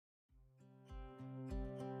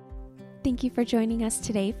Thank you for joining us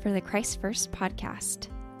today for the Christ First podcast.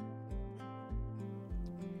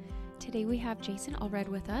 Today we have Jason Allred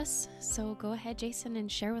with us. So go ahead, Jason,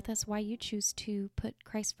 and share with us why you choose to put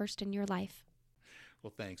Christ first in your life.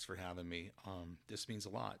 Well, thanks for having me. This means a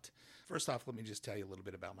lot. First off, let me just tell you a little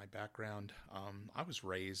bit about my background. I was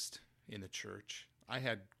raised in the church. I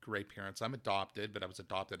had great parents. I'm adopted, but I was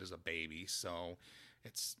adopted as a baby. So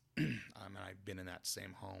I've been in that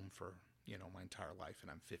same home for, my entire life, and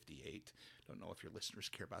I'm 58. Don't know if your listeners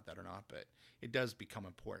care about that or not, but it does become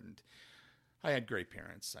important. I had great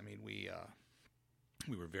parents. I mean, we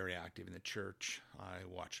were very active in the church. I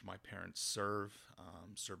watched my parents serve.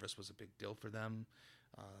 Service was a big deal for them.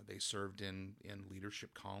 They served in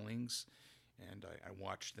leadership callings, and I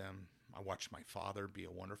watched them. I watched my father be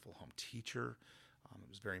a wonderful home teacher. It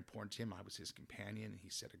was very important to him. I was his companion, and he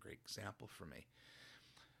set a great example for me.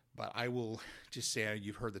 But I will just say,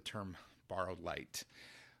 you've heard the term borrowed light.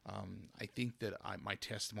 I think that my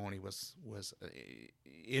testimony was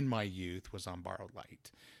in my youth was on borrowed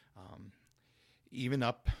light. Even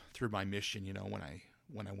up through my mission, when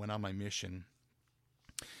I went on my mission,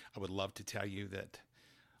 I would love to tell you that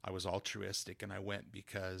I was altruistic and I went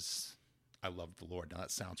because I loved the Lord. Now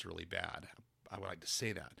that sounds really bad. I would like to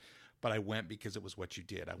say that, but I went because it was what you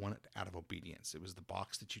did. I went out of obedience. It was the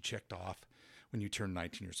box that you checked off when you turned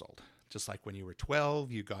 19 years old. Just like when you were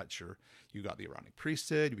 12, you got the Aaronic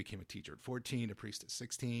priesthood. You became a teacher at 14, a priest at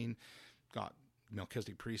 16, got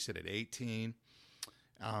Melchizedek priesthood at 18.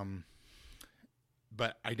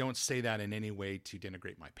 But I don't say that in any way to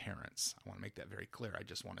denigrate my parents. I want to make that very clear. I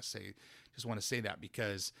just want to say that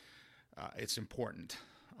because it's important.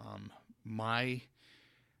 My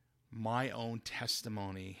own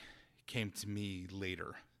testimony came to me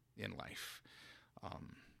later in life.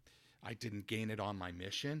 I didn't gain it on my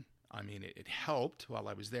mission. I mean, it helped while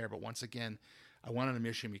I was there, but once again, I went on a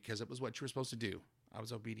mission because it was what you were supposed to do. I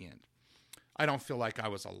was obedient. I don't feel like I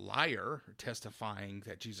was a liar testifying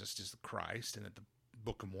that Jesus is the Christ and that the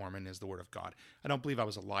Book of Mormon is the Word of God. I don't believe I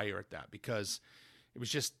was a liar at that because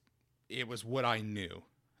it was what I knew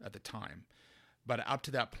at the time. But up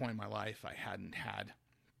to that point in my life, I hadn't had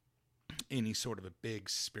any sort of a big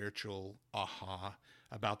spiritual aha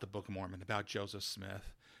about the Book of Mormon, about Joseph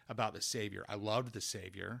Smith, about the Savior. I loved the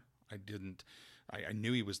Savior. I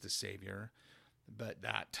knew he was the Savior, but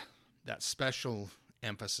that special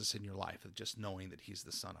emphasis in your life of just knowing that he's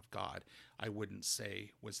the Son of God, I wouldn't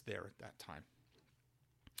say was there at that time.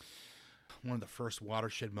 One of the first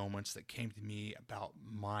watershed moments that came to me about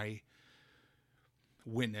my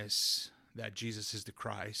witness that Jesus is the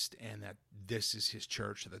Christ and that this is his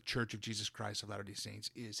church, the Church of Jesus Christ of Latter-day Saints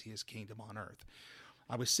is his kingdom on earth.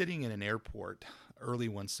 I was sitting in an airport early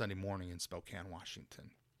one Sunday morning in Spokane,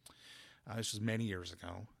 Washington. This was many years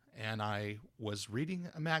ago, and I was reading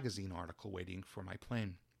a magazine article waiting for my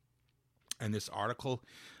plane. And this article,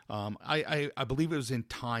 I believe it was in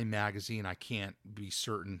Time magazine. I can't be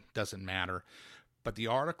certain, doesn't matter. But the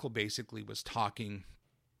article basically was talking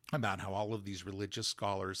about how all of these religious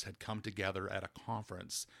scholars had come together at a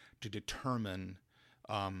conference to determine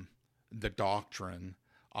the doctrine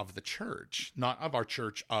of the church, not of our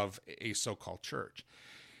church, of a so-called church.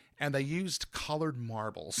 And they used colored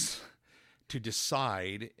marbles to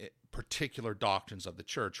decide particular doctrines of the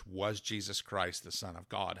church. Was Jesus Christ the Son of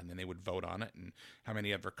God? And then they would vote on it. And how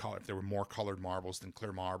many ever if there were more colored marbles than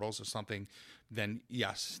clear marbles or something, then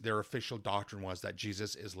yes, their official doctrine was that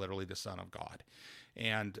Jesus is literally the Son of God.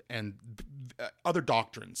 And other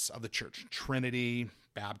doctrines of the church, Trinity,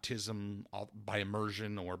 baptism by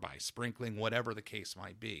immersion or by sprinkling, whatever the case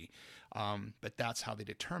might be. But that's how they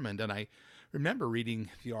determined. And I remember reading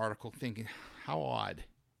the article thinking, how odd.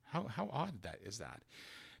 How odd that is that.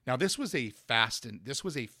 Now, this was a fast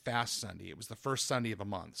Sunday. It was the first Sunday of a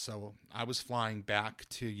month. So I was flying back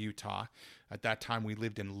to Utah. At that time, we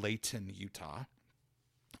lived in Layton, Utah.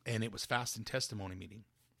 And it was fast and testimony meeting.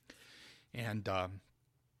 And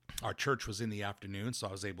our church was in the afternoon, so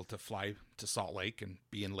I was able to fly to Salt Lake and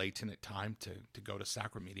be in Layton at time to go to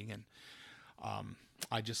sacrament meeting. And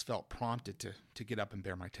I just felt prompted to get up and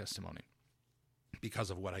bear my testimony because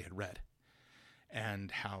of what I had read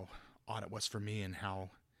and how odd it was for me, and how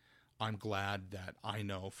I'm glad that I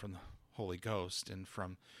know from the Holy Ghost and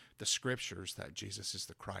from the scriptures that Jesus is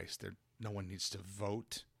the Christ. No one needs to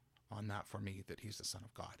vote on that for me, that he's the Son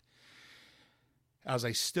of God. As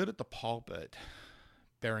I stood at the pulpit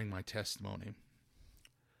bearing my testimony,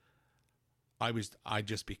 I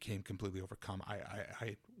just became completely overcome.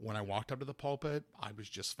 When I walked up to the pulpit, I was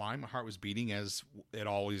just fine. My heart was beating as it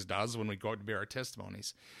always does when we go out to bear our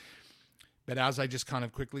testimonies. But as I just kind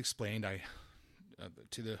of quickly explained,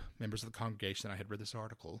 to the members of the congregation, I had read this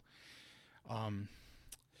article, And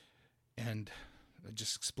I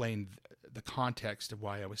just explained the context of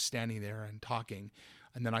why I was standing there and talking.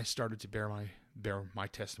 And then I started to bear my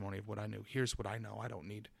testimony of what I knew. Here's what I know. I don't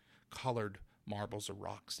need colored marbles or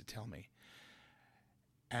rocks to tell me.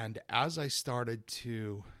 And as I started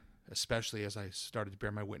to, especially as I started to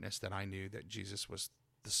bear my witness that I knew that Jesus was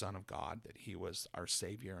the Son of God, that he was our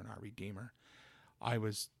Savior and our Redeemer, I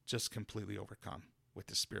was just completely overcome with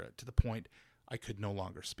the Spirit to the point I could no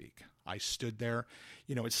longer speak. I stood there,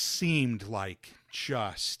 it seemed like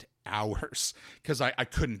just hours because I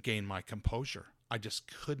couldn't gain my composure. I just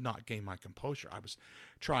could not gain my composure. I was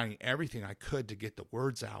trying everything I could to get the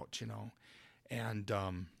words out, and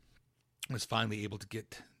was finally able to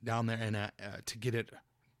get down there and to get it,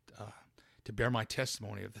 to bear my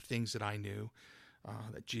testimony of the things that I knew,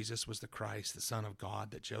 that Jesus was the Christ, the Son of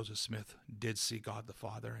God, that Joseph Smith did see God the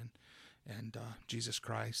Father and Jesus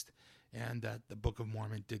Christ, and that the Book of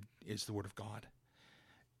Mormon is the Word of God.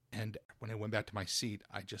 And when I went back to my seat,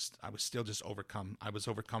 I was still just overcome. I was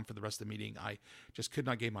overcome for the rest of the meeting. I just could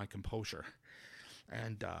not gain my composure.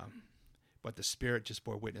 And but the Spirit just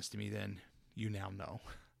bore witness to me then, you now know.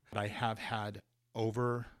 I have had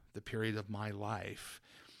over the period of my life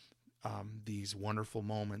these wonderful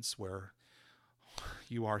moments where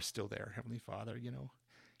you are still there, Heavenly Father,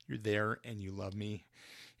 you're there and you love me.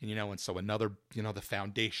 And so another, the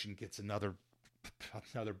foundation gets another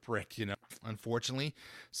brick, Unfortunately,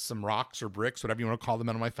 some rocks or bricks, whatever you want to call them,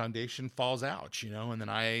 out of my foundation falls out, and then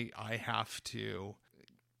I have to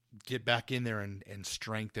get back in there and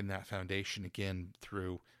strengthen that foundation again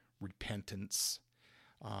through repentance.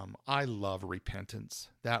 I love repentance.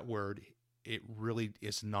 That word, it really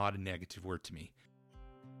is not a negative word to me.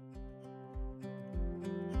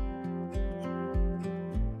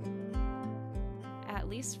 At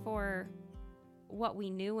least for what we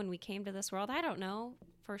knew when we came to this world, I don't know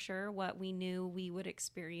for sure what we knew we would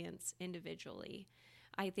experience individually.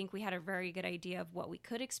 I think we had a very good idea of what we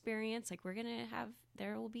could experience. Like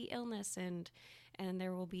there will be illness and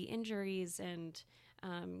there will be injuries and,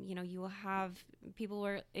 you will have people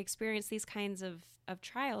will experience these kinds of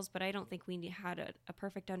trials, but I don't think we had a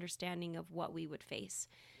perfect understanding of what we would face.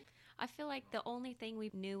 I feel like the only thing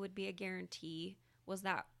we knew would be a guarantee was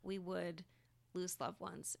that we would lose loved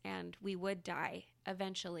ones and we would die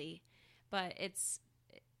eventually. But it's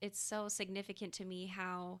so significant to me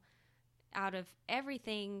how out of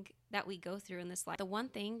everything that we go through in this life, the one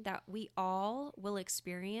thing that we all will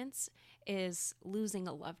experience is losing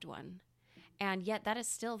a loved one. And yet that is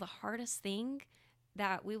still the hardest thing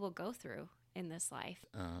that we will go through in this life.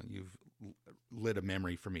 You've lit a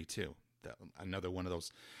memory for me too. Another one of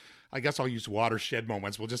those, I guess I'll use watershed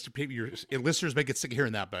moments. Well, just to your listeners may get sick of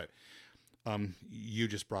hearing that, but you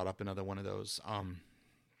just brought up another one of those.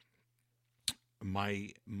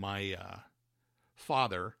 My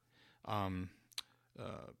father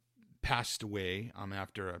passed away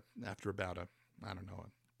after about a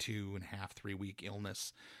 2.5, 3 week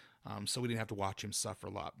illness. So we didn't have to watch him suffer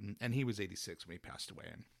a lot. And he was 86 when he passed away.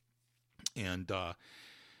 And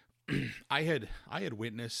I had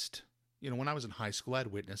witnessed, when I was in high school, I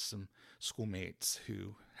had witnessed some schoolmates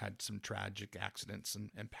who had some tragic accidents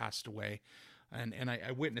and passed away. And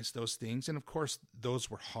I witnessed those things. And of course,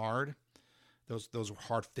 those were hard. Those were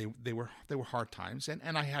hard. They were hard times.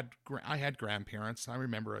 And I had grandparents. I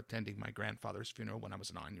remember attending my grandfather's funeral when I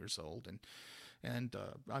was 9 years old. And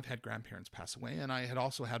I've had grandparents pass away, and I had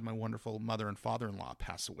also had my wonderful mother and father-in-law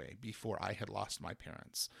pass away before I had lost my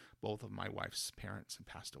parents. Both of my wife's parents had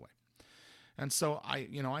passed away. And so I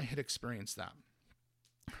had experienced that.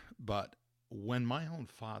 But when my own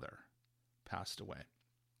father passed away,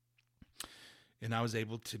 and I was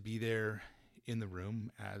able to be there in the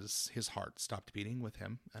room as his heart stopped beating with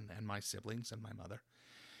him and my siblings and my mother,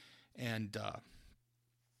 and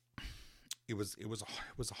it was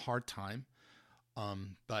a hard time.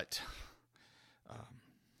 But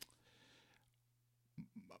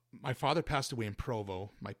my father passed away in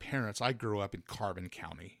Provo. My parents, I grew up in Carbon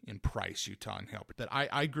County in Price, Utah, and Helper. But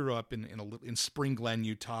I grew up in Spring Glen,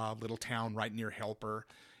 Utah, a little town right near Helper.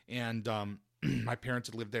 And my parents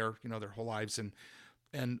had lived there, their whole lives.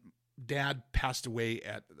 And Dad passed away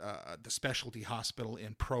at the specialty hospital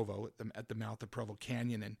in Provo, at the mouth of Provo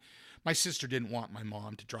Canyon. And my sister didn't want my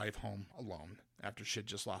mom to drive home alone after she had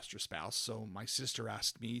just lost her spouse. So my sister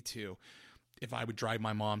asked me if I would drive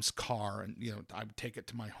my mom's car, and I would take it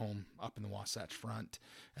to my home up in the Wasatch Front,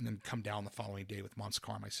 and then come down the following day with mom's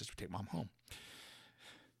car. My sister would take mom home.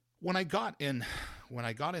 When I got in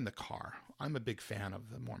the car, I'm a big fan of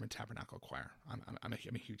the Mormon Tabernacle Choir. I'm a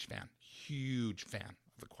huge fan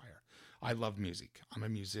of the choir. I love music. I'm a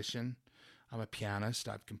musician. I'm a pianist.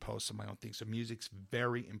 I've composed some of my own things. So music's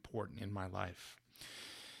very important in my life.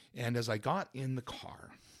 And as I got in the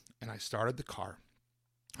car and I started the car,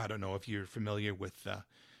 I don't know if you're familiar with the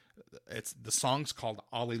song's called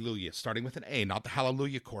Alleluia, starting with an A, not the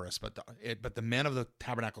Hallelujah chorus, but the men of the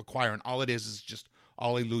Tabernacle Choir, and all it is just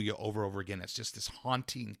Alleluia over and over again. It's just this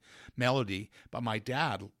haunting melody. But my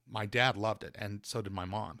dad loved it, and so did my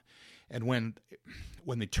mom. And when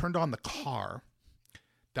they turned on the car,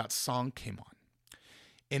 that song came on,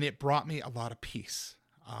 and it brought me a lot of peace.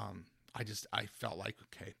 I felt like,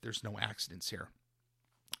 okay, there's no accidents here.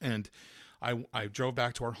 And I drove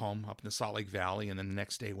back to our home up in the Salt Lake Valley, and then the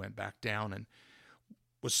next day went back down and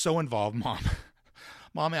was so involved.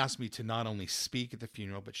 Mom asked me to not only speak at the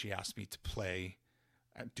funeral, but she asked me to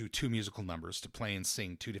do 2 musical numbers, to play and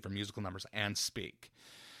sing 2 different musical numbers and speak.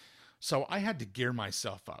 So I had to gear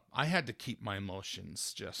myself up. I had to keep my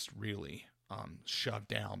emotions just really shoved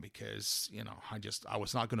down because, I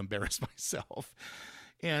was not going to embarrass myself.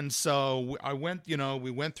 And so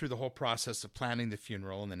we went through the whole process of planning the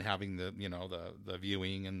funeral and then having the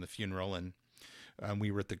viewing and the funeral. And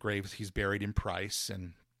we were at the grave. He's buried in Price.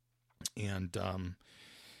 And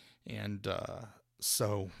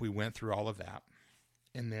so we went through all of that.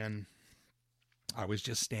 And then I was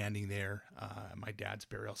just standing there at my dad's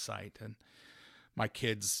burial site, and my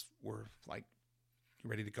kids were like, "You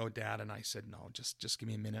ready to go, Dad?" And I said, "No, just give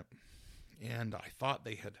me a minute." And I thought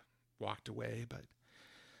they had walked away, but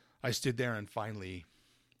I stood there, and finally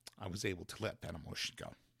I was able to let that emotion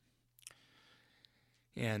go.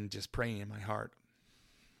 And just praying in my heart,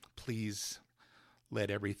 please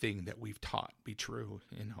let everything that we've taught be true.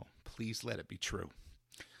 Please let it be true.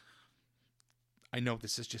 I know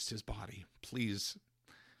this is just his body. Please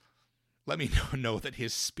let me know that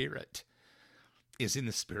his spirit is in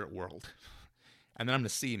the spirit world. And then I'm going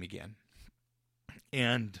to see him again.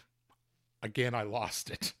 And again, I lost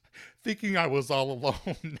it, thinking I was all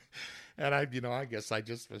alone. And I guess I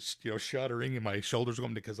just was, shuddering, and my shoulders were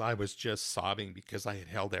going because I was just sobbing because I had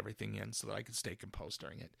held everything in so that I could stay composed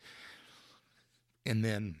during it. And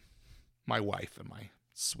then my wife and my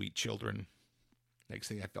sweet children, next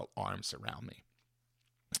thing I felt arms around me.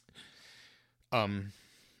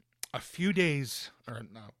 A few days, or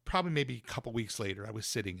probably maybe a couple weeks later, I was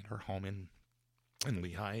sitting in her home in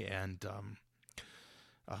Lehigh, and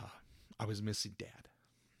I was missing Dad.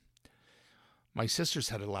 My sisters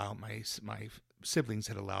had allowed, my siblings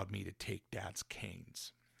had allowed me to take Dad's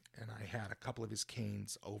canes, and I had a couple of his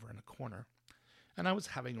canes over in a corner, and I was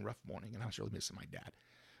having a rough morning, and I was really missing my dad.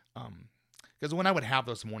 Because when I would have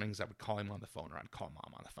those mornings, I would call him on the phone, or I'd call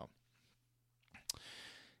Mom on the phone.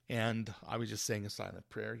 And I was just saying a silent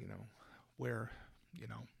prayer, boy,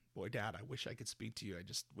 Dad, I wish I could speak to you. I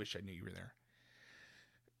just wish I knew you were there.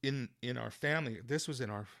 In our family, this was in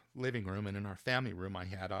our living room, and in our family room, I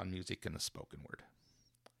had on music and a spoken word.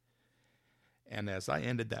 And as I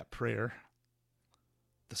ended that prayer,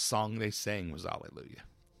 the song they sang was Alleluia.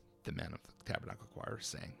 The men of the Tabernacle Choir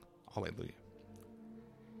sang Alleluia.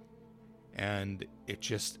 And it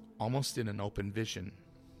just, almost in an open vision,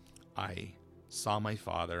 I saw my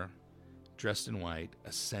father dressed in white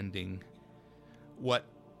ascending what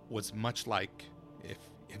was much like,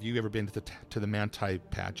 have you ever been to the Manti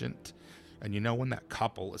pageant? And when that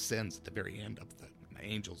couple ascends at the very end of the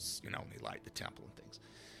angels, they light the temple and things.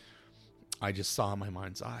 I just saw in my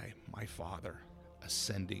mind's eye my father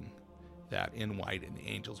ascending that in white, and the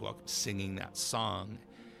angels welcome, singing that song.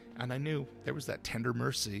 And I knew there was that tender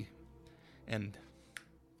mercy. And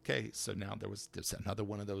okay, so now there's another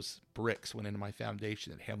one of those bricks went into my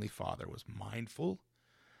foundation, that Heavenly Father was mindful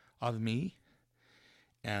of me.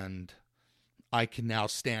 And I can now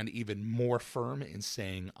stand even more firm in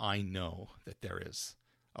saying, I know that there is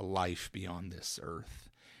a life beyond this earth,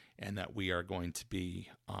 and that we are going to be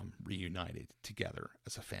reunited together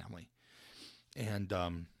as a family. And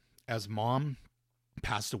as Mom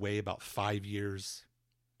passed away about 5 years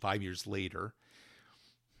later,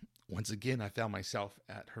 once again, I found myself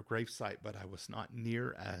at her gravesite, but I was not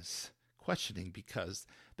near as questioning, because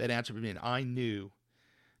that answer would mean I knew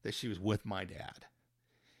that she was with my dad,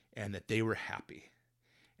 and that they were happy,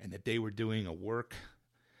 and that they were doing a work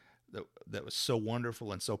that was so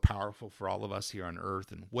wonderful and so powerful for all of us here on earth.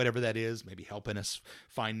 And whatever that is, maybe helping us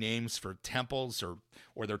find names for temples,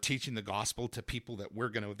 or they're teaching the gospel to people that we're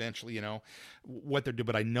going to eventually, what they're doing.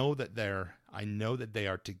 But I know that they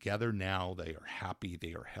are together now. They are happy.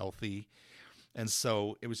 They are healthy. And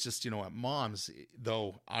so it was just, at Mom's,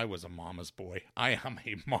 though I was a mama's boy, I am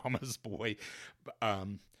a mama's boy,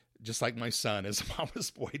 just like my son is a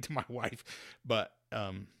mama's boy to my wife. But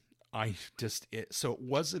so it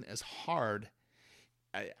wasn't as hard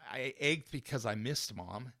I ached because I missed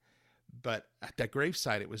Mom, but at that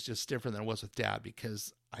gravesite, it was just different than it was with Dad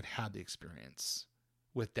because I'd had the experience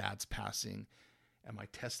with Dad's passing, and my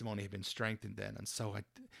testimony had been strengthened then. And so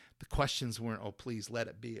the questions weren't, oh, please let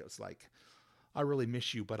it be. It was like, I really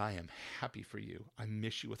miss you, but I am happy for you. I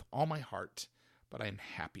miss you with all my heart, but I am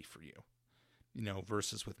happy for you.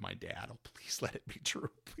 Versus with my dad, oh, please let it be true.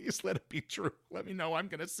 Please let it be true. Let me know I'm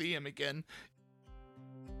going to see him again.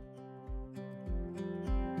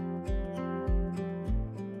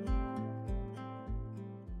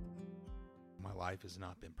 My life has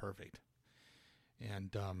not been perfect.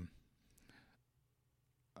 And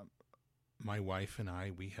my wife and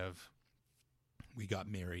I, we got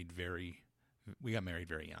married very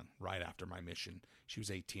young, right after my mission. She was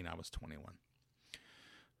 18, I was 21.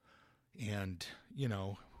 And,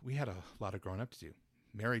 we had a lot of growing up to do.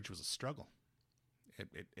 Marriage was a struggle.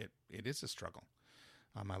 It is a struggle.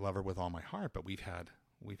 I love her with all my heart, but we've had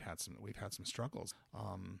some struggles.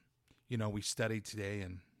 We studied today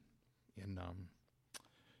in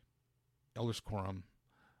Elders Quorum,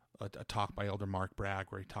 a talk by Elder Mark Bragg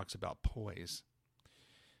where he talks about poise.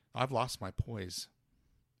 I've lost my poise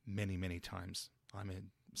many, many times. I'm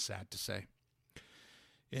sad to say.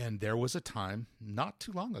 And there was a time, not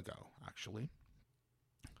too long ago, actually,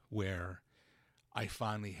 where I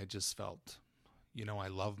finally had just felt, I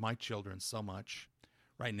love my children so much.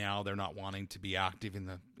 Right now, they're not wanting to be active in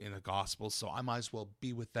the gospel, so I might as well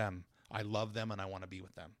be with them. I love them, and I want to be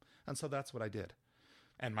with them. And so that's what I did.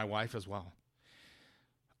 And my wife as well.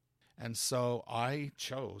 And so I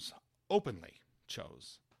openly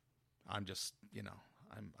chose, I'm just,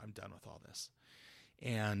 I'm done with all this.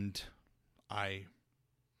 And I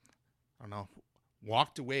don't know,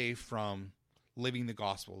 walked away from living the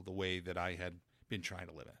gospel the way that I had been trying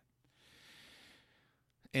to live it.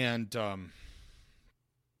 And,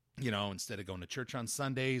 instead of going to church on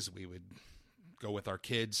Sundays, we would go with our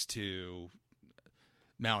kids to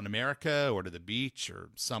Mountain America or to the beach or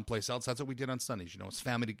someplace else. That's what we did on Sundays. It's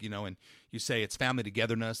family, and you say it's family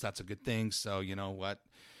togetherness. That's a good thing. So, you know what?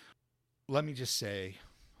 Let me just say,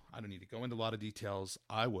 I don't need to go into a lot of details.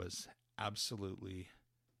 I was absolutely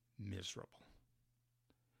miserable.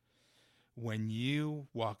 When you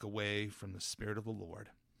walk away from the Spirit of the Lord,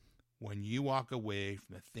 when you walk away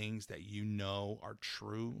from the things that you know are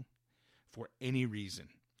true for any reason,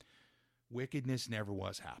 wickedness never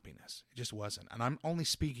was happiness. It just wasn't. And I'm only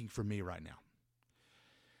speaking for me right now.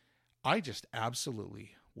 I just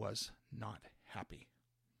absolutely was not happy.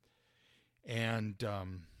 And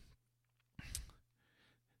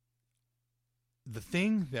the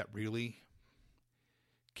thing that really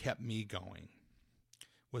kept me going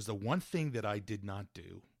was the one thing that I did not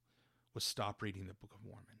do was stop reading the Book of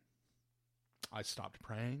Mormon. I stopped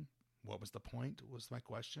praying. What was the point? Was my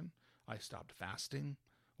question. I stopped fasting.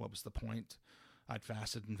 What was the point? I'd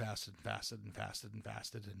fasted and fasted and fasted and fasted and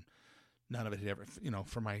fasted, and none of it had ever,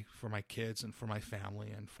 for my kids and for my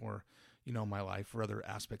family and for, my life, for other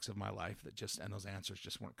aspects of my life and those answers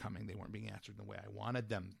just weren't coming. They weren't being answered in the way I wanted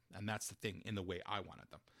them. And that's the thing, in the way I wanted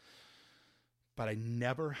them. But I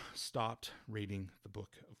never stopped reading the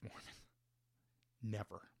Book of Mormon.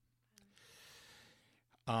 Never.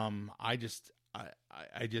 And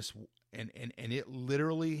it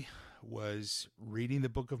literally was reading the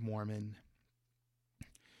Book of Mormon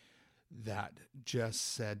that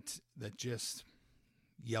just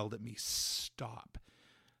yelled at me, stop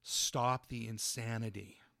the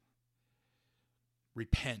insanity,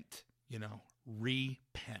 repent,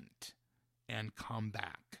 repent and come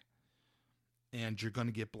back, and you're going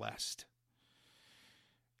to get blessed.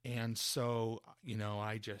 And so,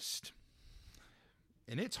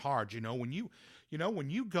 and it's hard, when you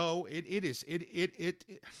go,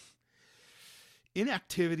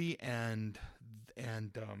 inactivity and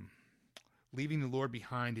leaving the Lord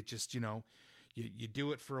behind, it just, you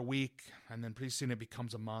do it for a week, and then pretty soon it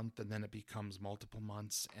becomes a month, and then it becomes multiple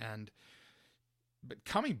months. But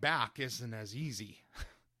coming back isn't as easy,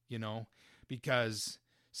 because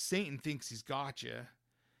Satan thinks he's got you,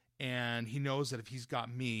 and he knows that if he's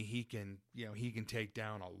got me, he can take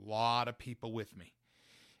down a lot of people with me.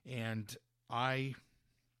 And I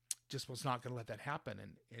just was not going to let that happen.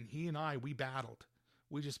 And he and I, we battled.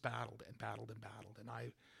 We just battled and battled and battled. And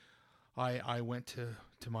I went to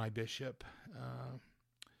my bishop,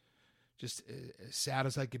 just as sad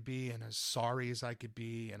as I could be and as sorry as I could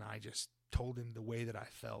be. And I just told him the way that I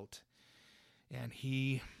felt. And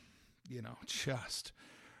he, just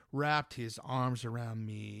wrapped his arms around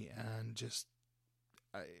me and just,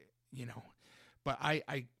 but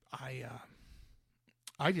I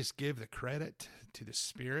just give the credit to the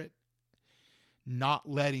Spirit not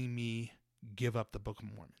letting me give up the Book of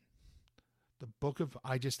Mormon.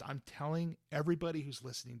 I'm telling everybody who's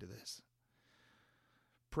listening to this,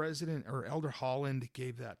 President or Elder Holland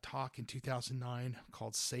gave that talk in 2009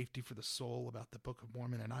 called Safety for the Soul about the Book of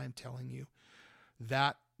Mormon. And I am telling you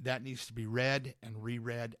that needs to be read and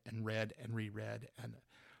reread and read and reread. And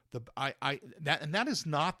that is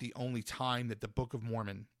not the only time that the Book of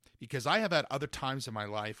Mormon, because I have had other times in my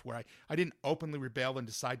life where I didn't openly rebel and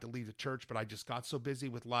decide to leave the church, but I just got so busy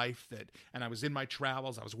with life and I was in my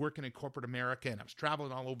travels. I was working in corporate America and I was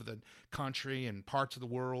traveling all over the country and parts of the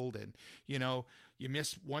world. And, you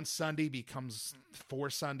miss one Sunday becomes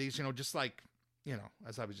 4 Sundays, just like,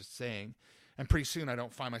 as I was just saying. And pretty soon I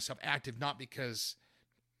don't find myself active, not because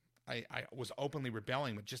I was openly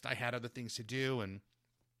rebelling, but just I had other things to do. And,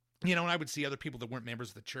 and I would see other people that weren't members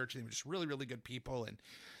of the church. They were just really, really good people.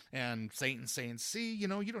 And Satan saying, see, you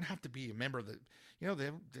don't have to be a member of the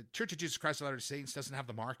Church of Jesus Christ of Latter-day Saints doesn't have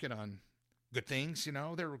the market on good things.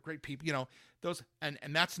 They're great people, those, and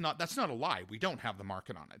that's not a lie. We don't have the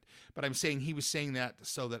market on it, but I'm saying he was saying that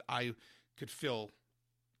so that I could feel,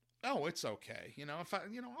 oh, it's okay. If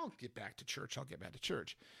I'll get back to church, I'll get back to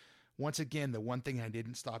church. Once again, the one thing I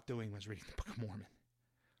didn't stop doing was reading the Book of Mormon.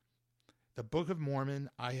 The Book of Mormon,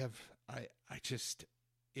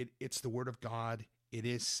 it's the Word of God. It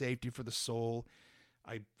is safety for the soul.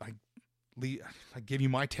 I give you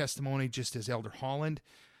my testimony just as Elder Holland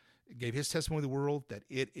gave his testimony to the world that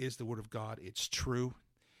it is the Word of God. It's true.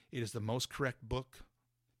 It is the most correct book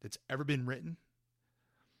that's ever been written.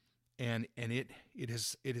 And it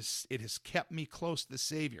has kept me close to the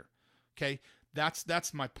Savior. Okay?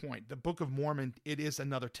 That's my point. The Book of Mormon, it is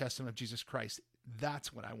another testament of Jesus Christ.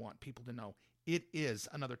 That's what I want people to know. It is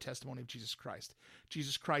another testimony of Jesus Christ.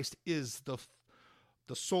 Jesus Christ is the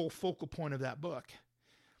sole focal point of that book.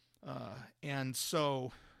 And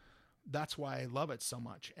so that's why I love it so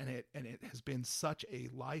much. And it has been such a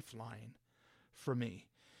lifeline for me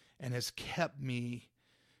and has kept me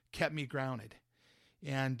grounded.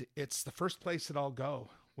 And it's the first place that I'll go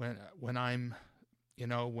when I'm,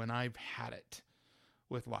 when I've had it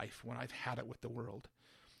with life, when I've had it with the world.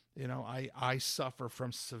 I suffer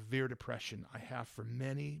from severe depression. I have for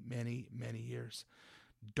many, many, many years.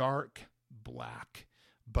 Dark, black,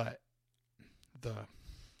 but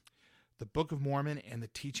the Book of Mormon and the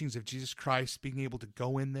teachings of Jesus Christ, being able to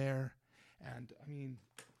go in there. And I mean,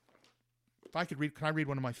 if I could read, can I read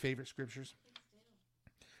one of my favorite scriptures?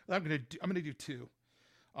 I'm going to do 2.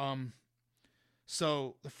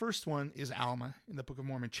 So the first one is Alma in the Book of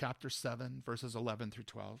Mormon, chapter 7, verses 11 through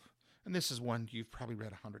 12. And this is one you've probably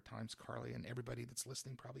read 100 times, Carly, and everybody that's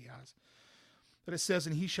listening probably has. But it says,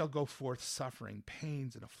 and he shall go forth suffering,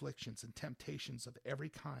 pains and afflictions and temptations of every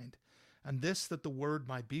kind. And this, that the word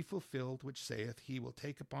might be fulfilled, which saith, he will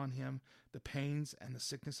take upon him the pains and the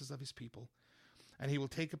sicknesses of his people. And he will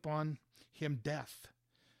take upon him death,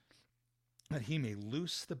 that he may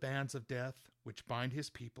loose the bands of death, which bind his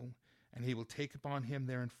people. And he will take upon him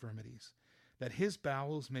their infirmities, that his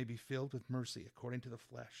bowels may be filled with mercy according to the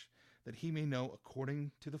flesh, that he may know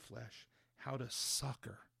according to the flesh how to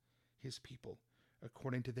succor his people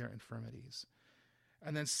according to their infirmities.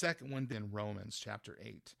 And then second one in Romans chapter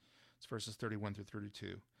 8, it's verses 31 through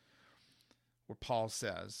 32, where Paul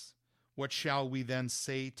says, what shall we then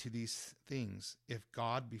say to these things? If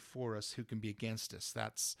God be for us, who can be against us?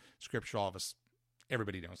 That's scripture, all of us,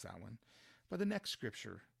 everybody knows that one. But the next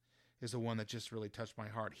scripture is the one that just really touched my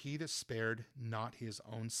heart. He that spared not his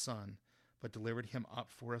own son, but delivered him up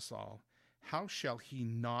for us all, how shall he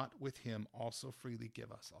not with him also freely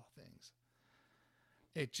give us all things?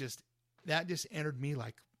 That just entered me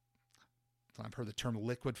like, I've heard the term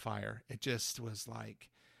liquid fire. It just was like,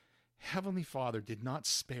 Heavenly Father did not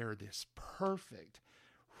spare this perfect,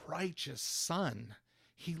 righteous son.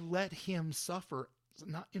 He let him suffer,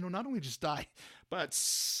 not only just die, but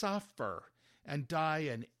suffer and die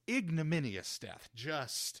an ignominious death,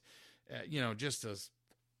 just as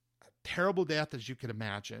a terrible death as you could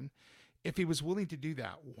imagine. If he was willing to do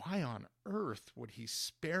that, why on earth would he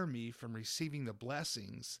spare me from receiving the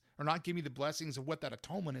blessings, or not give me the blessings of what that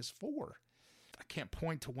atonement is for? I can't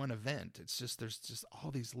point to one event. It's just, there's just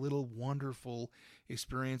all these little wonderful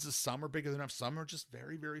experiences. Some are bigger than enough. Some are just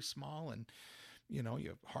very, very small. And, you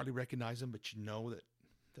hardly recognize them, but you know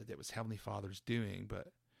that it was Heavenly Father's doing. But,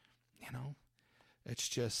 it's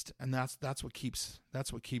just, and that's what keeps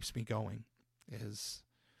me going is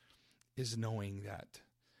knowing that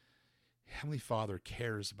Heavenly Father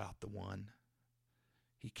cares about the one.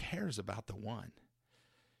 He cares about the one.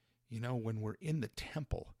 When we're in the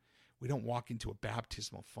temple, we don't walk into a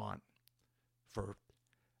baptismal font for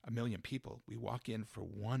 1 million people. We walk in for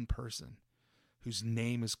one person whose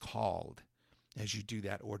name is called, as you do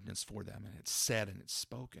that ordinance for them. And it's said and it's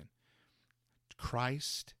spoken.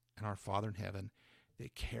 Christ and our Father in heaven, they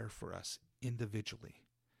care for us individually.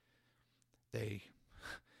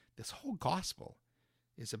 This whole gospel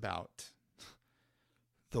is about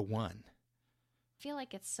the one. I feel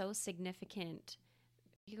like it's so significant.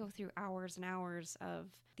 You go through hours and hours of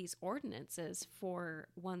these ordinances for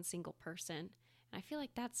one single person. And I feel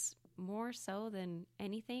like that's more so than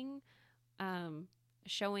anything,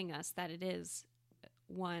 showing us that it is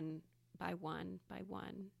one by one by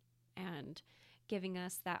one, and giving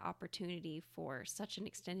us that opportunity for such an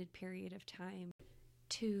extended period of time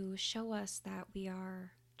to show us that we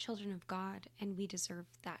are children of God and we deserve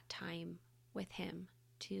that time with Him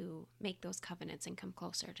to make those covenants and come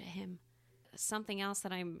closer to Him. Something else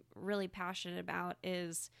that I'm really passionate about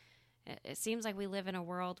is it seems like we live in a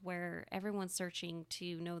world where everyone's searching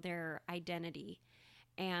to know their identity,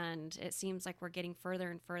 and it seems like we're getting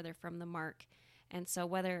further and further from the mark. And so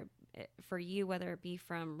whether it be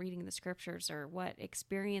from reading the scriptures, or what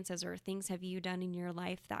experiences or things have you done in your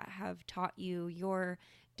life that have taught you your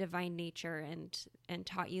divine nature and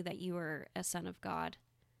taught you that you are a son of God?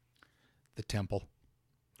 The temple.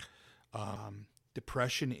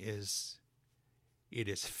 Depression is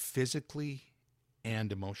physically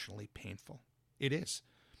and emotionally painful. It is.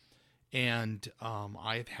 And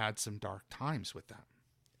I've had some dark times with that.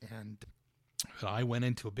 And I went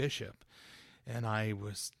into a bishop, and I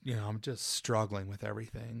was, I'm just struggling with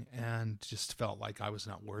everything, and just felt like I was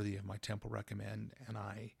not worthy of my temple recommend. And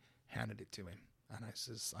I handed it to him, and I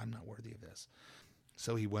says, I'm not worthy of this.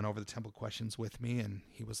 So he went over the temple questions with me, and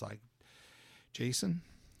he was like, Jason,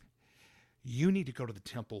 you need to go to the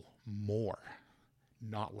temple more,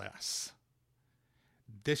 not less.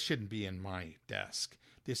 This shouldn't be in my desk.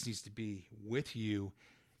 This needs to be with you,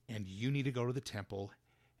 and you need to go to the temple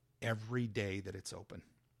every day that it's open.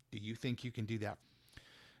 Do you think you can do that?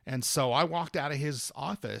 And so I walked out of his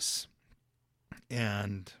office,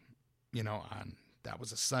 and, that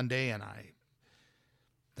was a Sunday, and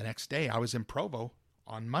the next day I was in Provo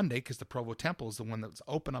on Monday, because the Provo temple is the one that's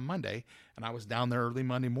open on Monday, and I was down there early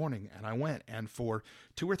Monday morning, and I went, and for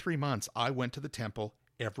 2 or 3 months, I went to the temple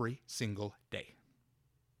every single day,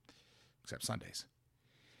 except Sundays.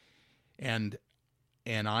 And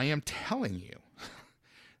I am telling you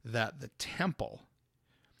that the temple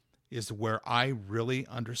is where I really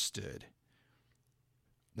understood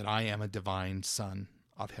that I am a divine son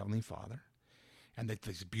of Heavenly Father, and that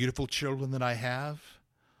these beautiful children that I have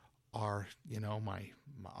are, my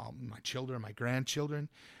children, my grandchildren.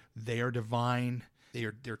 They are divine.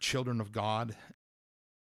 They're children of God.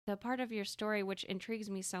 The part of your story which intrigues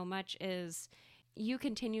me so much is you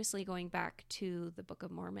continuously going back to the Book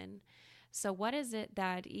of Mormon. So what is it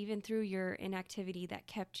that, even through your inactivity, that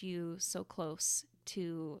kept you so close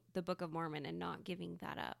to the Book of Mormon and not giving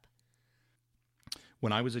that up?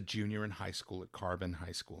 When I was a junior in high school at Carbon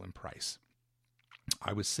High School in Price,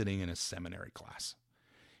 I was sitting in a seminary class.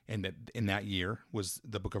 And in that year was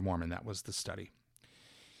the Book of Mormon. That was the study.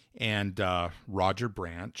 And Roger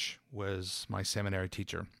Branch was my seminary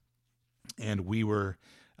teacher. And we were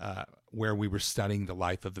where we were studying the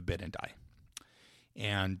life of Abinadi.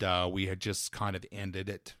 And we had just kind of ended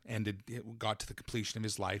it. It got to the completion of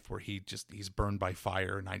his life where he's burned by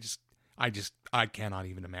fire. And I cannot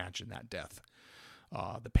even imagine that death,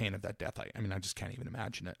 the pain of that death. I just can't even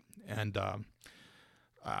imagine it. And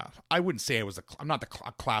I wouldn't say I'm not the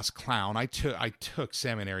class clown. I took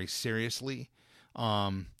seminary seriously.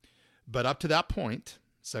 But up to that point,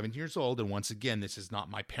 7 years old, and once again, this is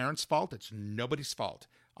not my parents' fault. It's nobody's fault.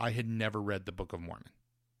 I had never read the Book of Mormon.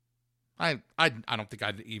 I don't think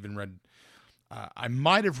I'd even read, I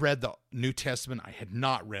might have read the New Testament. I had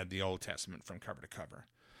not read the Old Testament from cover to cover.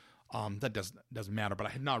 That doesn't matter, but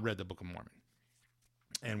I had not read the Book of Mormon.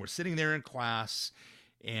 And we're sitting there in class,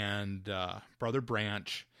 and Brother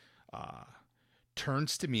Branch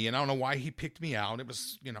turns to me, and I don't know why he picked me out. It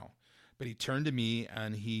was, but he turned to me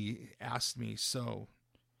and he asked me, so,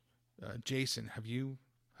 Jason, have you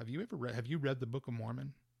read the Book of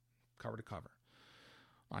Mormon cover to cover?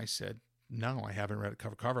 I said, no, I haven't read it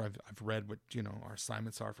cover to cover. I've read what, our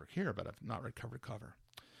assignments are for here, but I've not read cover to cover.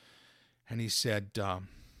 And he said,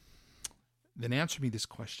 then answer me this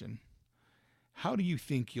question. How do you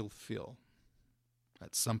think you'll feel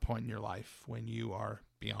at some point in your life when you are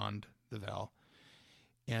beyond the veil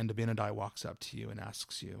and Abinadi walks up to you and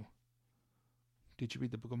asks you, did you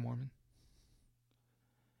read the Book of Mormon?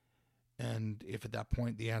 And if at that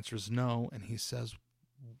point the answer is no, and he says,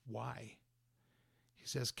 why? He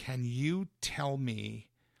says, can you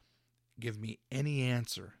give me any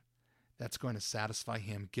answer that's going to satisfy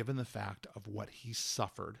him, given the fact of what he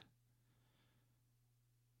suffered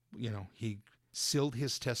he sealed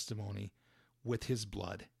his testimony with his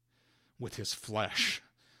blood, with his flesh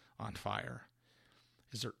on fire.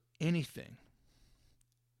 Is there anything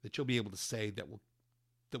that you'll be able to say that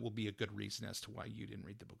will be a good reason as to why you didn't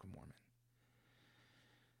read the Book of Mormon?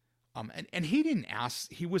 And he didn't ask.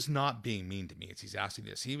 He was not being mean to me as he's asking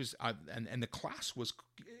this. He was, and the class was,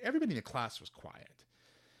 everybody in the class was quiet.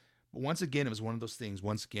 But once again, it was one of those things.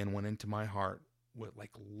 Once again, went into my heart with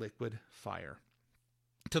like liquid fire,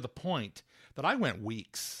 to the point that I went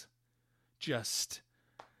weeks just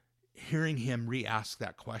hearing him re-ask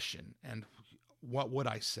that question. And what would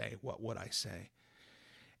I say? What would I say?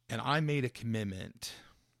 And I made a commitment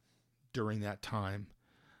during that time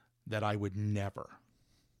that I would never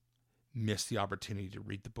miss the opportunity to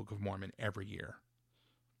read the Book of Mormon every year.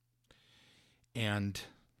 And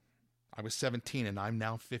I was 17 and I'm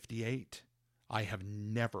now 58. I have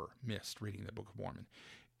never missed reading the Book of Mormon.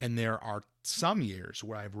 And there are some years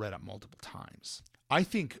where I've read it multiple times. I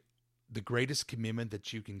think the greatest commitment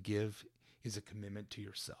that you can give is a commitment to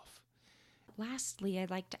yourself. Lastly, I'd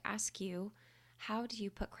like to ask you, how do you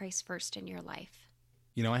put Christ first in your life?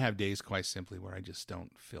 I have days quite simply where I just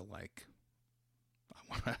don't feel like I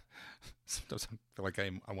want to, sometimes I feel like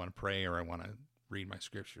I want to pray or I want to read my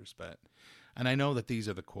scriptures, and I know that these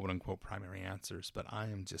are the quote unquote primary answers, but I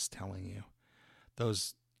am just telling you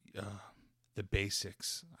those, the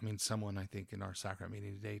basics. I mean, someone I think in our sacrament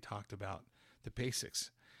meeting today talked about the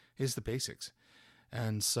basics is the basics.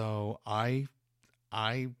 And so I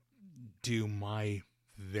do my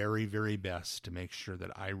very, very best to make sure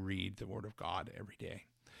that I read the Word of God every day.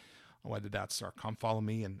 Whether that's our Come Follow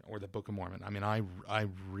Me or the Book of Mormon. I mean, I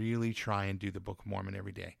really try and do the Book of Mormon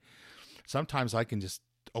every day. Sometimes I can just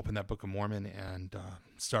open that Book of Mormon and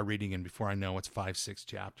start reading, and before I know it's 5-6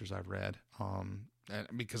 chapters I've read,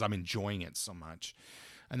 because I'm enjoying it so much.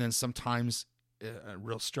 And then sometimes a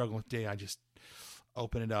real struggling day, I just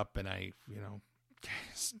open it up and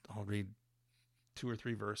I'll read 2 or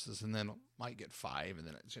 3 verses, and then I might get 5, and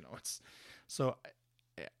then it's so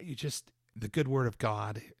the good Word of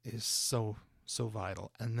God is so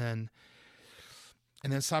vital. And then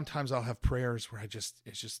sometimes I'll have prayers where it's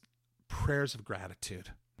just prayers of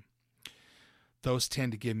gratitude. Those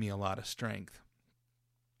tend to give me a lot of strength.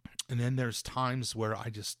 And then there's times where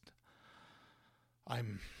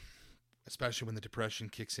I'm especially when the depression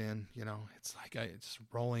kicks in, it's like it's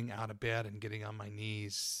rolling out of bed and getting on my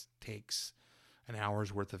knees takes an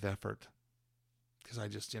hour's worth of effort, because I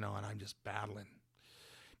just, and I'm just battling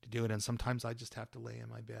to do it. And sometimes I just have to lay in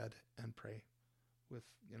my bed and pray with,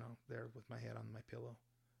 there with my head on my pillow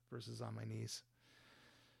versus on my knees.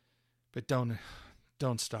 But don't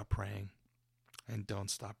stop praying, and don't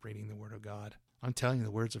stop reading the Word of God. I'm telling you,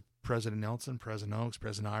 the words of President Nelson, President Oaks,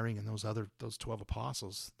 President Eyring, and those 12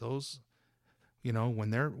 apostles, those, when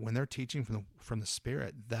they're teaching from the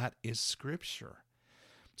Spirit, that is Scripture.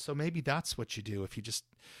 So maybe that's what you do if you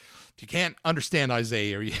can't understand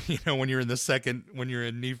Isaiah, or when you're in second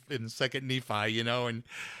Nephi, and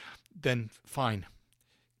then fine,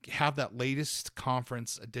 have that latest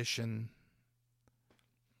conference edition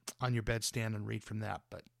on your bedstand and read from that,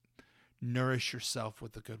 but nourish yourself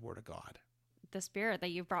with the good Word of God. The Spirit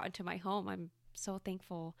that you've brought into my home, I'm so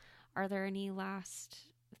thankful. Are there any last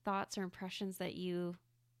thoughts or impressions that you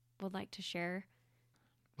would like to share?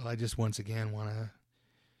 Well, I just once again want to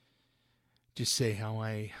just say how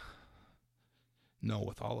I know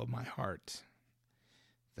with all of my heart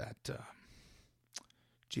that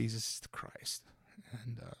Jesus is the Christ,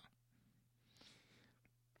 and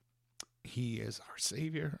He is our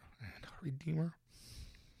Savior and our Redeemer.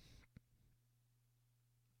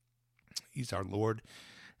 He's our Lord,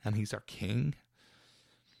 and He's our King.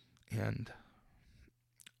 And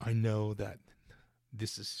I know that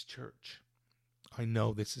this is His church. I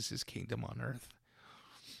know this is His kingdom on earth.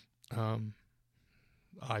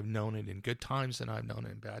 I've known it in good times, and I've known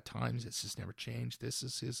it in bad times. It's just never changed. This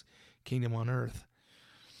is His kingdom on earth.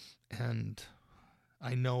 And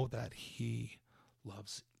I know that He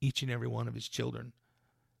loves each and every one of His children,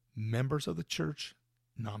 members of the church,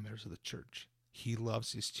 non-members of the church. He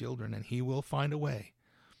loves His children, and He will find a way.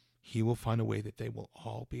 He will find a way that they will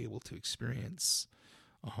all be able to experience,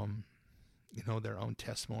 their own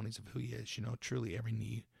testimonies of who He is. Truly every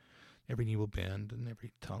knee will bend and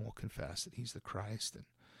every tongue will confess that He's the Christ.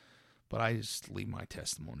 But I just leave my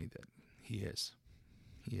testimony that He is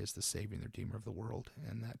the Savior and the Redeemer of the world,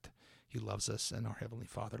 and that He loves us, and our Heavenly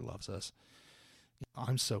Father loves us.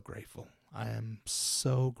 I'm so grateful. I am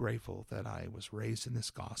so grateful that I was raised in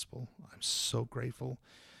this gospel. I'm so grateful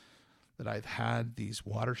that I've had these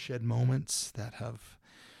watershed moments that have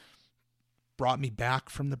brought me back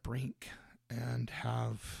from the brink and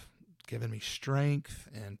have given me strength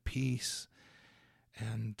and peace.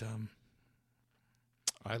 And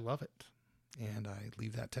I love it. And I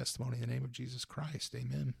leave that testimony in the name of Jesus Christ.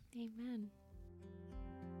 Amen. Amen.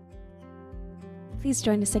 Please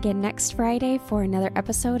join us again next Friday for another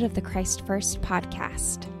episode of the Christ First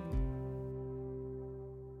podcast.